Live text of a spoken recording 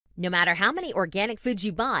No matter how many organic foods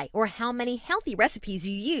you buy or how many healthy recipes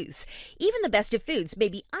you use, even the best of foods may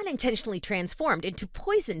be unintentionally transformed into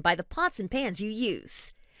poison by the pots and pans you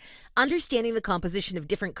use. Understanding the composition of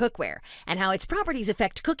different cookware and how its properties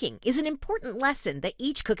affect cooking is an important lesson that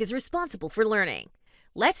each cook is responsible for learning.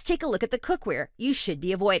 Let's take a look at the cookware you should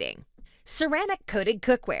be avoiding. Ceramic-coated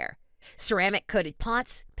cookware. Ceramic-coated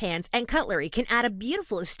pots, pans, and cutlery can add a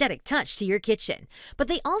beautiful aesthetic touch to your kitchen, but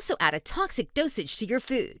they also add a toxic dosage to your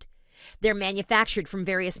food. They're manufactured from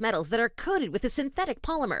various metals that are coated with a synthetic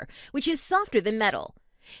polymer, which is softer than metal.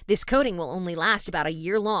 This coating will only last about a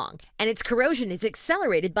year long, and its corrosion is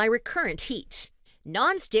accelerated by recurrent heat.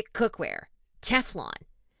 Non-stick cookware. Teflon.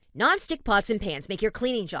 Non-stick pots and pans make your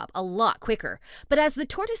cleaning job a lot quicker, but as the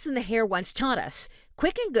tortoise and the hare once taught us,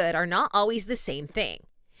 quick and good are not always the same thing.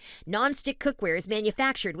 Non-stick cookware is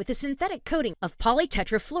manufactured with a synthetic coating of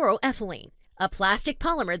polytetrafluoroethylene, a plastic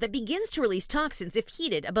polymer that begins to release toxins if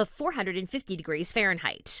heated above 450 degrees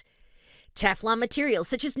Fahrenheit. Teflon materials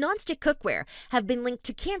such as non-stick cookware have been linked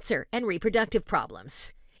to cancer and reproductive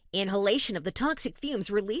problems. Inhalation of the toxic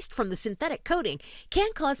fumes released from the synthetic coating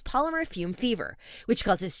can cause polymer fume fever, which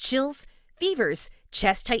causes chills, fevers,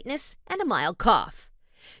 chest tightness, and a mild cough.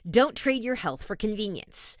 Don't trade your health for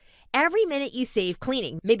convenience. Every minute you save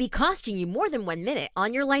cleaning may be costing you more than 1 minute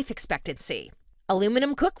on your life expectancy.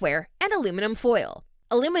 Aluminum cookware and aluminum foil.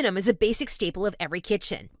 Aluminum is a basic staple of every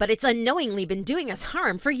kitchen, but it's unknowingly been doing us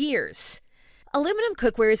harm for years. Aluminum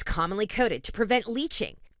cookware is commonly coated to prevent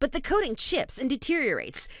leaching, but the coating chips and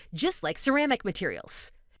deteriorates, just like ceramic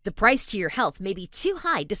materials. The price to your health may be too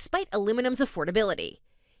high despite aluminum's affordability.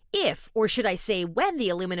 If, or should I say when, the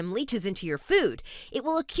aluminum leaches into your food, it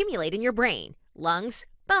will accumulate in your brain, lungs,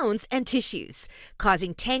 bones, and tissues,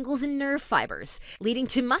 causing tangles in nerve fibers, leading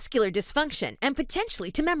to muscular dysfunction and potentially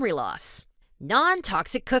to memory loss.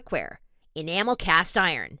 Non-toxic cookware. Enamel cast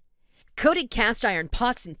iron. Coated cast iron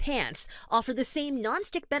pots and pans offer the same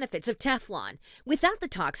non-stick benefits of Teflon without the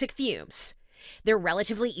toxic fumes. They're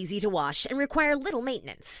relatively easy to wash and require little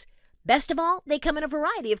maintenance. Best of all, they come in a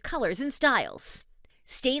variety of colors and styles.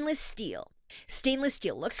 Stainless steel. Stainless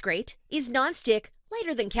steel looks great, is non-stick,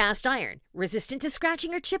 lighter than cast iron, resistant to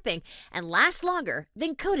scratching or chipping, and lasts longer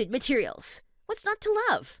than coated materials. What's not to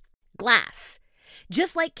love? Glass.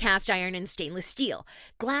 Just like cast iron and stainless steel,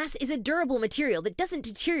 glass is a durable material that doesn't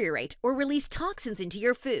deteriorate or release toxins into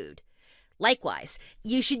your food. Likewise,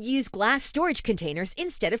 you should use glass storage containers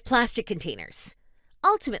instead of plastic containers.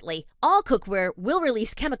 Ultimately, all cookware will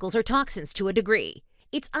release chemicals or toxins to a degree.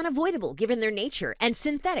 It's unavoidable given their nature and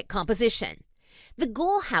synthetic composition. The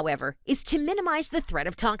goal, however, is to minimize the threat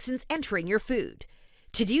of toxins entering your food.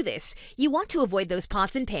 To do this, you want to avoid those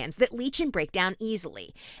pots and pans that leach and break down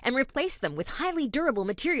easily, and replace them with highly durable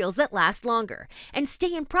materials that last longer and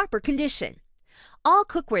stay in proper condition. All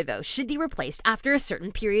cookware, though, should be replaced after a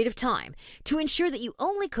certain period of time to ensure that you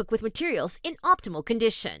only cook with materials in optimal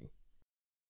condition.